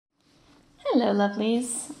Hello,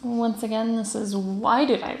 lovelies. Once again, this is Why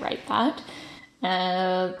Did I Write That?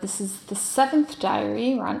 This is the 7th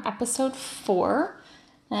diary. We're on episode 4.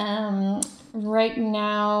 Right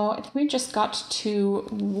now, I think we just got to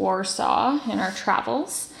Warsaw in our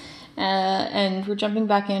travels, and we're jumping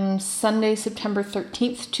back in Sunday, September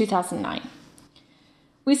 13th, 2009.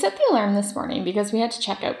 We set the alarm this morning because we had to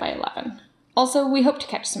check out by 11. Also, we hoped to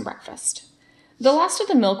catch some breakfast. The last of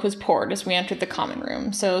the milk was poured as we entered the common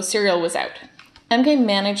room, so cereal was out. MK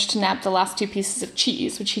managed to nab the last 2 pieces of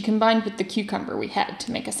cheese, which he combined with the cucumber we had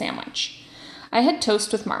to make a sandwich. I had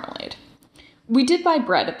toast with marmalade. We did buy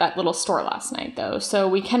bread at that little store last night, though, so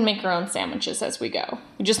we can make our own sandwiches as we go.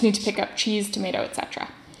 We just need to pick up cheese, tomato, etc.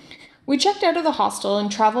 We checked out of the hostel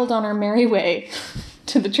and traveled on our merry way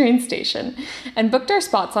to the train station and booked our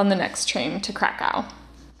spots on the next train to Krakow.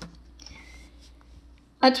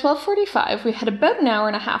 At 12:45, we had about an hour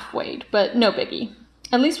and a half wait, but no biggie.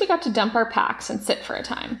 At least we got to dump our packs and sit for a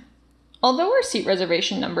time. Although our seat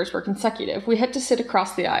reservation numbers were consecutive, we had to sit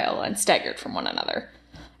across the aisle and staggered from one another.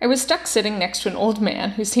 I was stuck sitting next to an old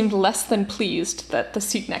man who seemed less than pleased that the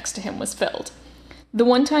seat next to him was filled. The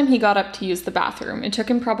one time he got up to use the bathroom, it took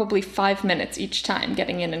him probably 5 minutes each time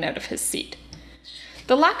getting in and out of his seat.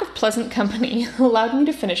 The lack of pleasant company allowed me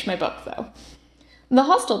to finish my book, though. The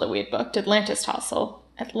hostel that we had booked, Atlantis Hostel,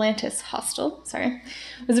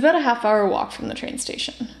 was about a half-hour walk from the train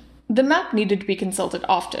station. The map needed to be consulted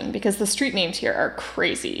often because the street names here are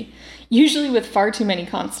crazy, usually with far too many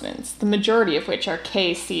consonants, the majority of which are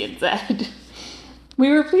K, C, and Z.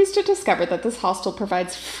 We were pleased to discover that this hostel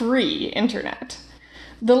provides free internet.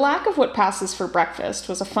 The lack of what passes for breakfast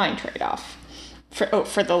was a fine trade-off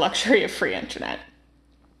for the luxury of free internet.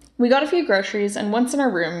 We got a few groceries and once in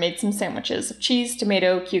our room made some sandwiches of cheese,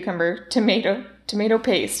 tomato, cucumber, tomato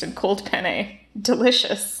paste, and cold penne.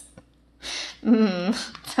 Delicious.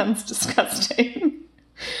 Sounds disgusting.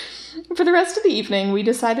 For the rest of the evening, we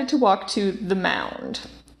decided to walk to the Mound.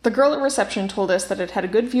 The girl at reception told us that it had a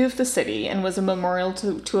good view of the city and was a memorial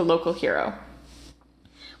to a local hero.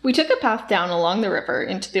 We took a path down along the river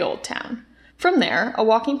into the old town. From there, a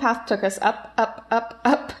walking path took us up,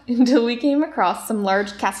 until we came across some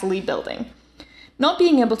large castle-y building. Not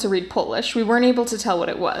being able to read Polish, we weren't able to tell what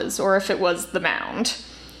it was, or if it was the Mound.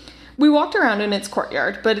 We walked around in its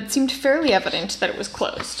courtyard, but it seemed fairly evident that it was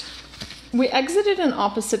closed. We exited an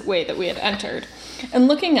opposite way that we had entered, and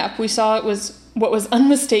looking up, we saw it was what was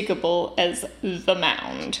unmistakable as the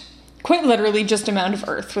Mound. Quite literally just a mound of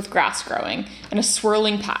earth with grass growing, and a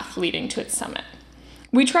swirling path leading to its summit.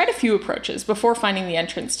 We tried a few approaches before finding the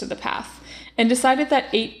entrance to the path, and decided that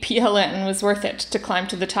 8 PLN was worth it to climb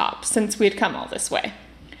to the top, since we had come all this way.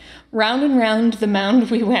 Round and round the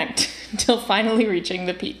mound we went, until finally reaching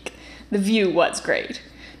the peak. The view was great.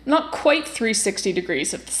 Not quite 360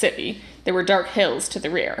 degrees of the city, there were dark hills to the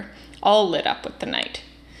rear, all lit up with the night.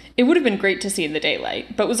 It would have been great to see in the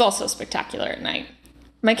daylight, but was also spectacular at night.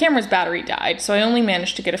 My camera's battery died, so I only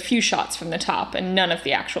managed to get a few shots from the top and none of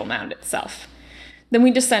the actual mound itself. Then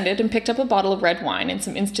we descended and picked up a bottle of red wine and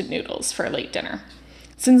some instant noodles for a late dinner.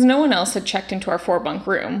 Since no one else had checked into our 4-bunk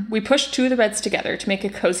room, we pushed 2 of the beds together to make a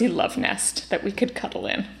cozy love nest that we could cuddle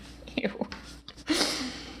in. Ew.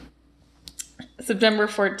 September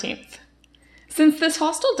 14th. Since this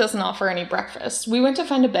hostel doesn't offer any breakfast, we went to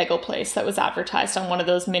find a bagel place that was advertised on one of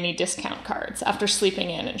those mini discount cards after sleeping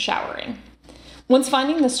in and showering. Once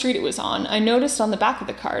finding the street it was on, I noticed on the back of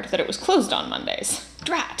the card that it was closed on Mondays.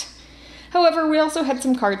 Drat! However, we also had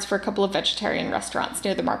some cards for a couple of vegetarian restaurants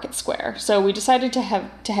near the market square, so we decided to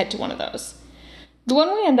head to one of those. The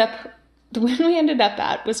one we ended up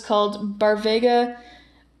at was called Barvega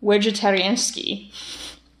Wegetariański.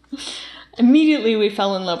 Immediately we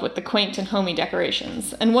fell in love with the quaint and homey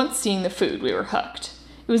decorations, and once seeing the food, we were hooked.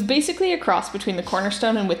 It was basically a cross between the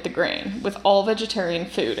Cornerstone and With the Grain, with all vegetarian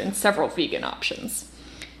food and several vegan options.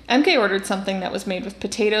 MK ordered something that was made with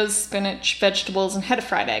potatoes, spinach, vegetables, and had a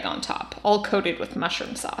fried egg on top, all coated with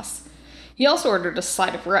mushroom sauce. He also ordered a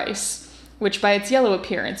slide of rice, which by its yellow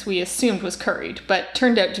appearance we assumed was curried, but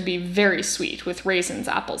turned out to be very sweet with raisins,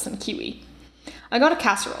 apples, and kiwi. I got a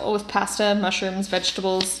casserole with pasta, mushrooms,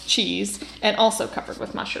 vegetables, cheese, and also covered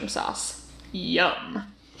with mushroom sauce. Yum!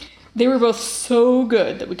 They were both so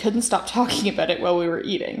good that we couldn't stop talking about it while we were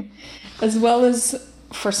eating, as well as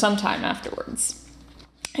for some time afterwards.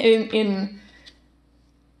 When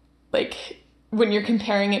you're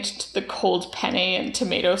comparing it to the cold penne and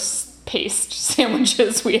tomato paste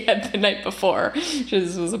sandwiches we had the night before, which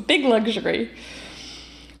was a big luxury,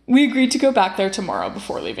 we agreed to go back there tomorrow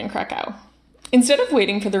before leaving Krakow. Instead of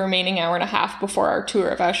waiting for the remaining hour and a half before our tour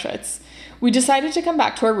of Auschwitz, We decided to come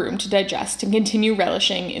back to our room to digest and continue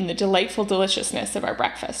relishing in the delightful deliciousness of our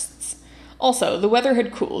breakfasts. Also, the weather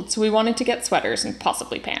had cooled, so we wanted to get sweaters and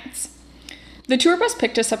possibly pants. The tour bus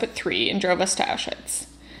picked us up at 3 and drove us to Auschwitz.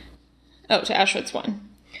 To Auschwitz 1.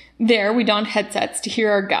 There, we donned headsets to hear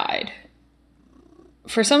our guide.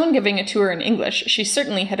 For someone giving a tour in English, she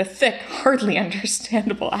certainly had a thick, hardly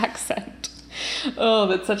understandable accent. Oh,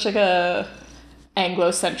 that's such like a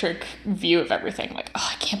Anglo-centric view of everything. Like, oh,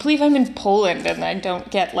 I can't believe I'm in Poland and I don't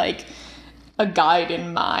get, like, a guide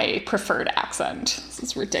in my preferred accent. This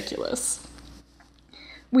is ridiculous.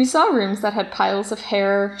 We saw rooms that had piles of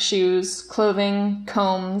hair, shoes, clothing,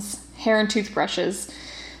 combs, hair and toothbrushes,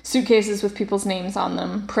 suitcases with people's names on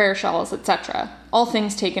them, prayer shawls, etc., all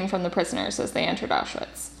things taken from the prisoners as they entered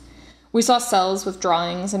Auschwitz. We saw cells with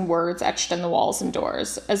drawings and words etched in the walls and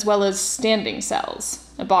doors, as well as standing cells,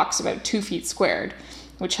 a box about 2 feet squared,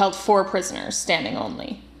 which held 4 prisoners, standing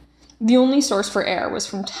only. The only source for air was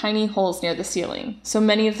from tiny holes near the ceiling, so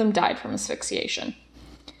many of them died from asphyxiation.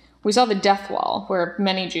 We saw the death wall, where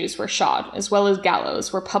many Jews were shot, as well as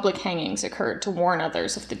gallows, where public hangings occurred to warn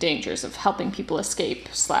others of the dangers of helping people escape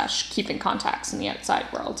 / keeping contacts in the outside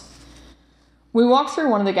world. We walked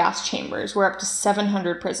through one of the gas chambers, where up to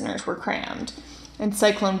 700 prisoners were crammed, and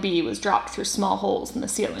Cyclone B was dropped through small holes in the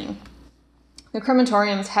ceiling. The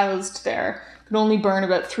crematoriums housed there could only burn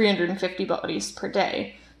about 350 bodies per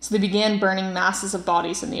day, so they began burning masses of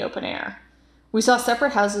bodies in the open air. We saw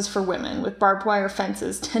separate houses for women with barbed wire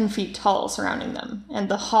fences 10 feet tall surrounding them, and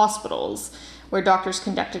the hospitals where doctors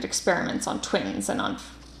conducted experiments on twins and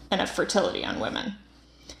of fertility on women.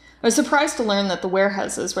 I was surprised to learn that the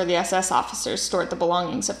warehouses where the SS officers stored the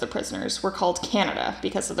belongings of the prisoners were called Canada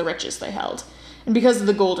because of the riches they held, and because of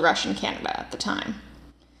the gold rush in Canada at the time.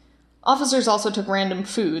 Officers also took random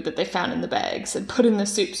food that they found in the bags and put in the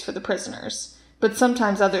soups for the prisoners, but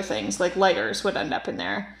sometimes other things, like lighters, would end up in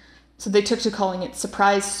there, so they took to calling it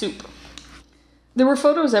surprise soup. There were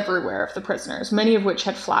photos everywhere of the prisoners, many of which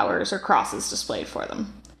had flowers or crosses displayed for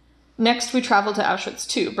them. Next, we traveled to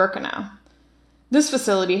Auschwitz II, Birkenau. This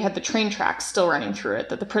facility had the train tracks still running through it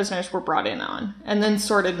that the prisoners were brought in on, and then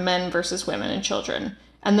sorted men versus women and children,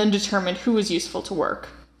 and then determined who was useful to work.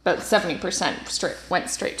 About 70% went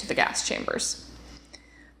straight to the gas chambers.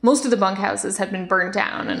 Most of the bunkhouses had been burned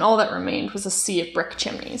down, and all that remained was a sea of brick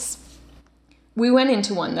chimneys. We went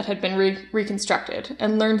into one that had been reconstructed,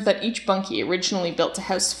 and learned that each bunkie, originally built to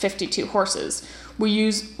house 52 horses,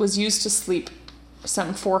 was used to sleep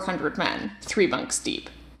some 400 men, 3 bunks deep.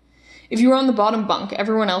 If you were on the bottom bunk,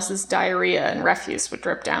 everyone else's diarrhea and refuse would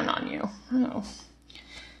drip down on you. Oh.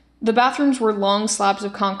 The bathrooms were long slabs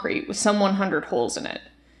of concrete with some 100 holes in it.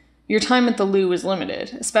 Your time at the loo was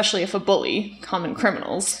limited, especially if a bully, common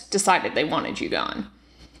criminals, decided they wanted you gone.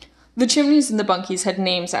 The chimneys in the bunkies had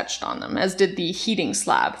names etched on them, as did the heating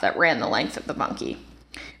slab that ran the length of the bunkie.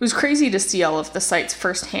 It was crazy to see all of the sights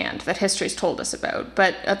firsthand that history's told us about,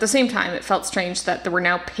 but at the same time it felt strange that there were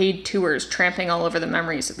now paid tours tramping all over the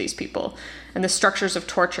memories of these people, and the structures of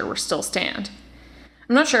torture were still stand.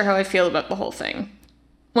 I'm not sure how I feel about the whole thing.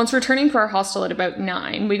 Once returning to our hostel at about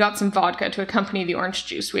 9, we got some vodka to accompany the orange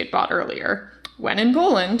juice we had bought earlier. When in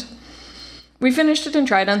Poland. We finished it and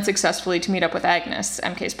tried unsuccessfully to meet up with Agnes,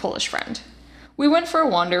 MK's Polish friend. We went for a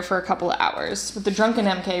wander for a couple of hours, but the drunken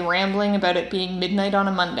MK rambling about it being midnight on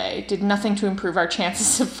a Monday did nothing to improve our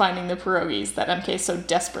chances of finding the pierogies that MK so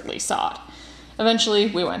desperately sought. Eventually,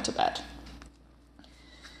 we went to bed.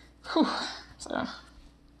 Whew, it's a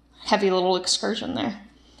heavy little excursion there.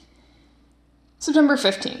 September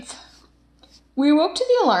 15th. We awoke to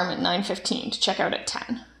the alarm at 9:15 to check out at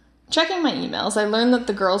 10. Checking my emails, I learned that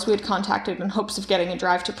the girls we had contacted in hopes of getting a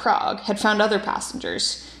drive to Prague had found other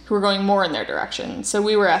passengers who were going more in their direction, so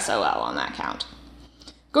we were SOL on that count.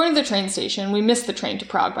 Going to the train station, we missed the train to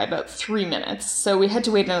Prague by about 3 minutes, so we had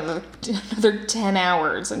to wait another 10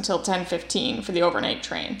 hours until 10:15 for the overnight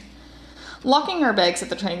train. Locking our bags at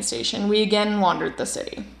the train station, we again wandered the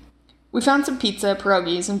city. We found some pizza,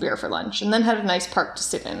 pierogies, and beer for lunch, and then had a nice park to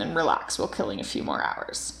sit in and relax while killing a few more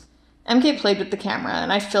hours. MK played with the camera,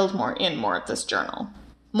 and I filled more of this journal.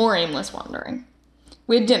 More aimless wandering.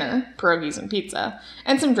 We had dinner, pierogies and pizza,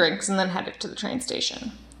 and some drinks, and then headed to the train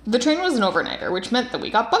station. The train was an overnighter, which meant that we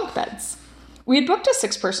got bunk beds. We had booked a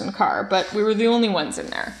 6-person car, but we were the only ones in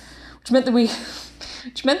there, which meant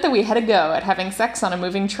that we had a go at having sex on a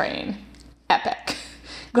moving train. Epic.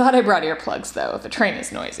 Glad I brought earplugs, though. The train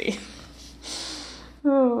is noisy.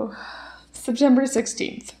 Oh, September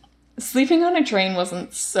 16th. Sleeping on a train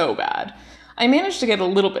wasn't so bad. I managed to get a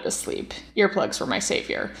little bit of sleep. Earplugs were my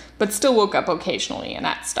savior, but still woke up occasionally and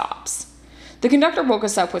at stops. The conductor woke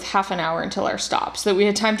us up with half an hour until our stop, so that we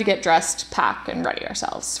had time to get dressed, pack, and ready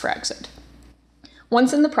ourselves for exit.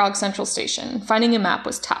 Once in the Prague Central Station, finding a map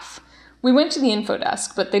was tough. We went to the info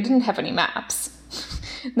desk, but they didn't have any maps.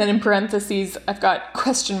 Then in parentheses, I've got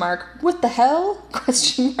question mark, what the hell?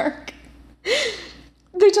 Question mark.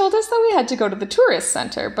 They told us that we had to go to the tourist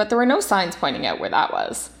center, but there were no signs pointing out where that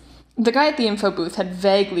was. The guy at the info booth had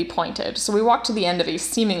vaguely pointed, so we walked to the end of a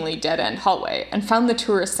seemingly dead-end hallway and found the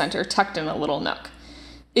tourist center tucked in a little nook.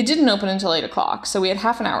 It didn't open until 8 o'clock, so we had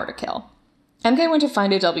half an hour to kill. MK went to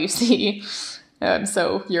find a WC. I'm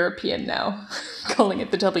so European now, calling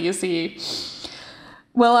it the WC.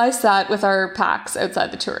 Well, I sat with our packs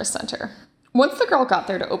outside the tourist center. Once the girl got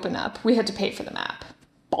there to open up, we had to pay for the map.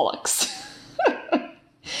 Bollocks.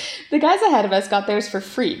 The guys ahead of us got theirs for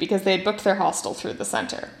free because they had booked their hostel through the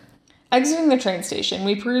center. Exiting the train station,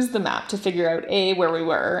 we perused the map to figure out A, where we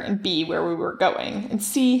were, and B, where we were going, and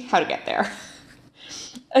C, how to get there.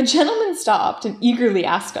 A gentleman stopped and eagerly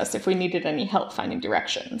asked us if we needed any help finding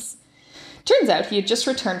directions. Turns out he had just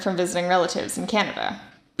returned from visiting relatives in Canada,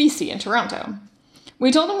 BC and Toronto.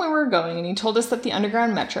 We told him where we were going, and he told us that the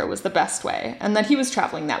underground metro was the best way, and that he was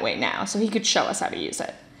traveling that way now, so he could show us how to use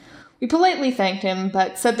it. We politely thanked him,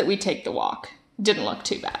 but said that we'd take the walk. Didn't look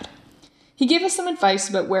too bad. He gave us some advice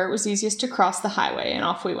about where it was easiest to cross the highway, and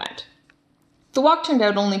off we went. The walk turned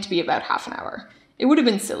out only to be about half an hour. It would have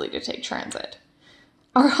been silly to take transit.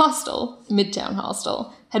 Our hostel, Midtown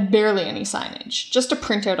Hostel, had barely any signage, just a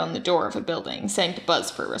printout on the door of a building saying to buzz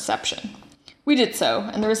for reception. We did so,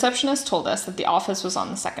 and the receptionist told us that the office was on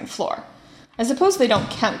the second floor. I suppose they don't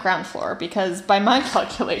count ground floor, because by my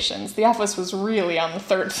calculations, the office was really on the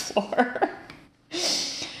third floor.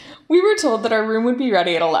 We were told that our room would be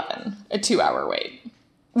ready at 11, a 2-hour wait.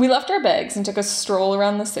 We left our bags and took a stroll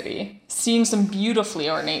around the city, seeing some beautifully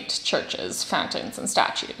ornate churches, fountains, and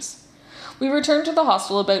statues. We returned to the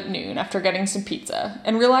hostel about noon after getting some pizza,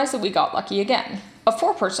 and realized that we got lucky again. A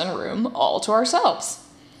 4-person room all to ourselves.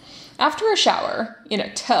 After a shower, in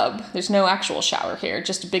a tub, there's no actual shower here,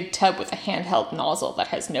 just a big tub with a handheld nozzle that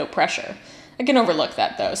has no pressure. I can overlook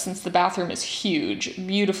that though, since the bathroom is huge,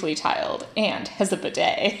 beautifully tiled, and has a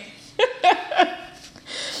bidet.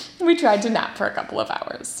 We tried to nap for a couple of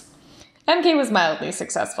hours. MK was mildly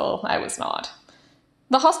successful, I was not.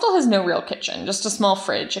 The hostel has no real kitchen, just a small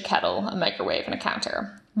fridge, a kettle, a microwave, and a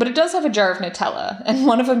counter. But it does have a jar of Nutella, and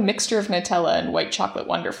one of a mixture of Nutella and white chocolate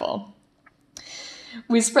wonderful.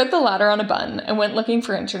 We spread the latter on a bun and went looking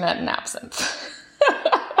for internet and absinthe.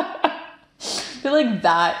 I feel like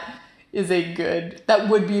that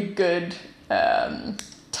would be a good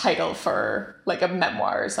title for like a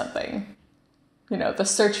memoir or something. You know, the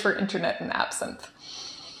search for internet and absinthe.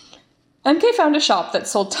 MK found a shop that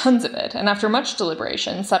sold tons of it, and after much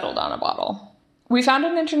deliberation, settled on a bottle. We found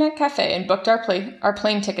an internet cafe and booked our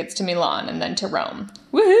plane tickets to Milan and then to Rome.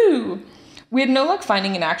 Woohoo! We had no luck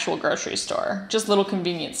finding an actual grocery store, just little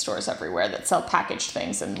convenience stores everywhere that sell packaged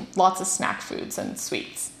things and lots of snack foods and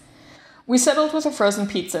sweets. We settled with a frozen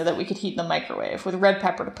pizza that we could heat in the microwave with red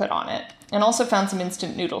pepper to put on it, and also found some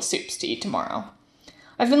instant noodle soups to eat tomorrow.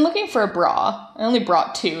 I've been looking for a bra. I only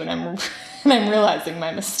brought 2, and I'm realizing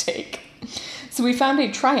my mistake. So we found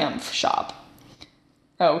a Triumph shop.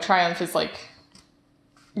 Oh, Triumph is like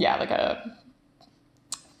a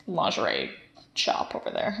lingerie shop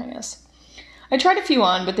over there, I guess. I tried a few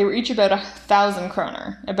on, but they were each about 1,000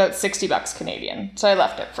 kroner, about $60 Canadian, so I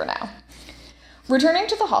left it for now. Returning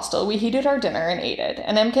to the hostel, we heated our dinner and ate it,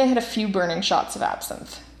 and MK had a few burning shots of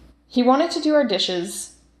absinthe. He went to do our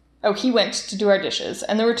dishes, and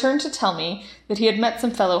then returned to tell me that he had met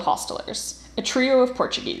some fellow hostelers, a trio of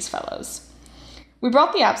Portuguese fellows. We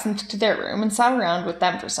brought the absinthe to their room and sat around with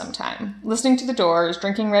them for some time, listening to the Doors,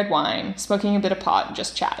 drinking red wine, smoking a bit of pot, and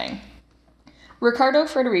just chatting. Ricardo,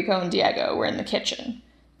 Federico, and Diego were in the kitchen.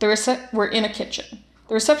 The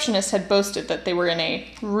receptionist had boasted that they were in a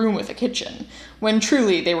room with a kitchen, when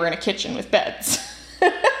truly they were in a kitchen with beds.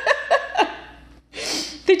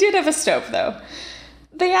 They did have a stove, though.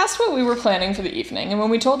 They asked what we were planning for the evening, and when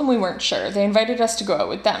we told them we weren't sure, they invited us to go out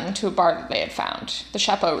with them to a bar that they had found, the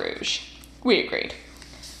Chapeau Rouge. We agreed.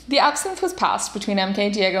 The absinthe was passed between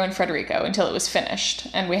MK, Diego, and Federico until it was finished,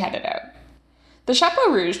 and we headed out. The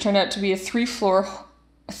Chapeau Rouge turned out to be a three-floor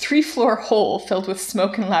hole filled with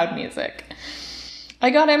smoke and loud music. I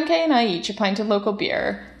got MK and I each a pint of local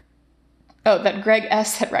beer, that Greg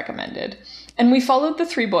S. had recommended, and we followed the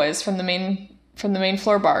 3 boys from the main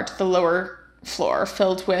floor bar to the lower floor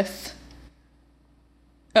filled with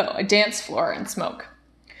a dance floor and smoke.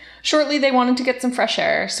 Shortly, they wanted to get some fresh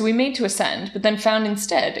air, so we made to ascend, but then found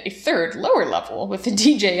instead a third, lower level with a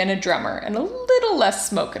DJ and a drummer and a little less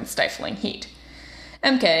smoke and stifling heat.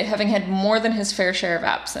 MK, having had more than his fair share of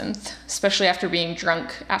absinthe, especially after being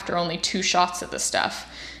drunk after only 2 shots of the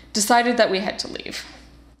stuff, decided that we had to leave.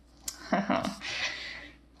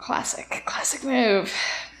 Classic move.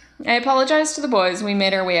 I apologized to the boys and we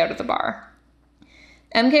made our way out of the bar.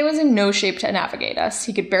 MK was in no shape to navigate us.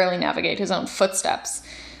 He could barely navigate his own footsteps.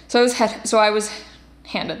 So I was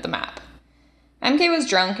handed the map. MK was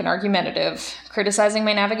drunk and argumentative, criticizing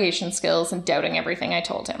my navigation skills and doubting everything I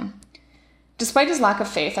told him. Despite his lack of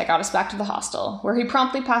faith, I got us back to the hostel, where he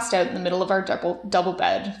promptly passed out in the middle of our double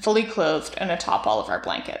bed, fully clothed and atop all of our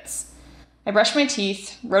blankets. I brushed my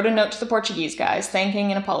teeth, wrote a note to the Portuguese guys,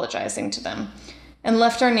 thanking and apologizing to them, and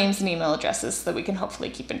left our names and email addresses so that we can hopefully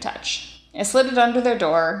keep in touch. I slid it under their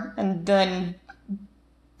door, and then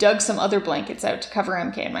dug some other blankets out to cover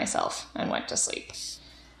MK and myself, and went to sleep.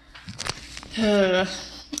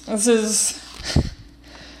 This is...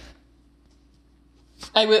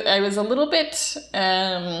 I was a little bit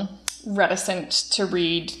reticent to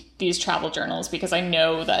read these travel journals because I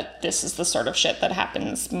know that this is the sort of shit that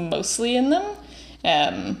happens mostly in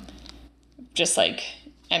them. Just like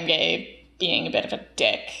MK being a bit of a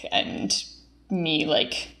dick and me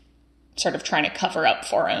like sort of trying to cover up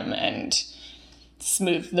for him and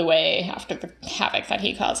smooth the way after the havoc that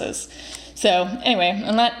he causes. So anyway,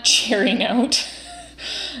 on that cheery note,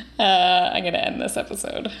 I'm going to end this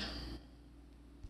episode.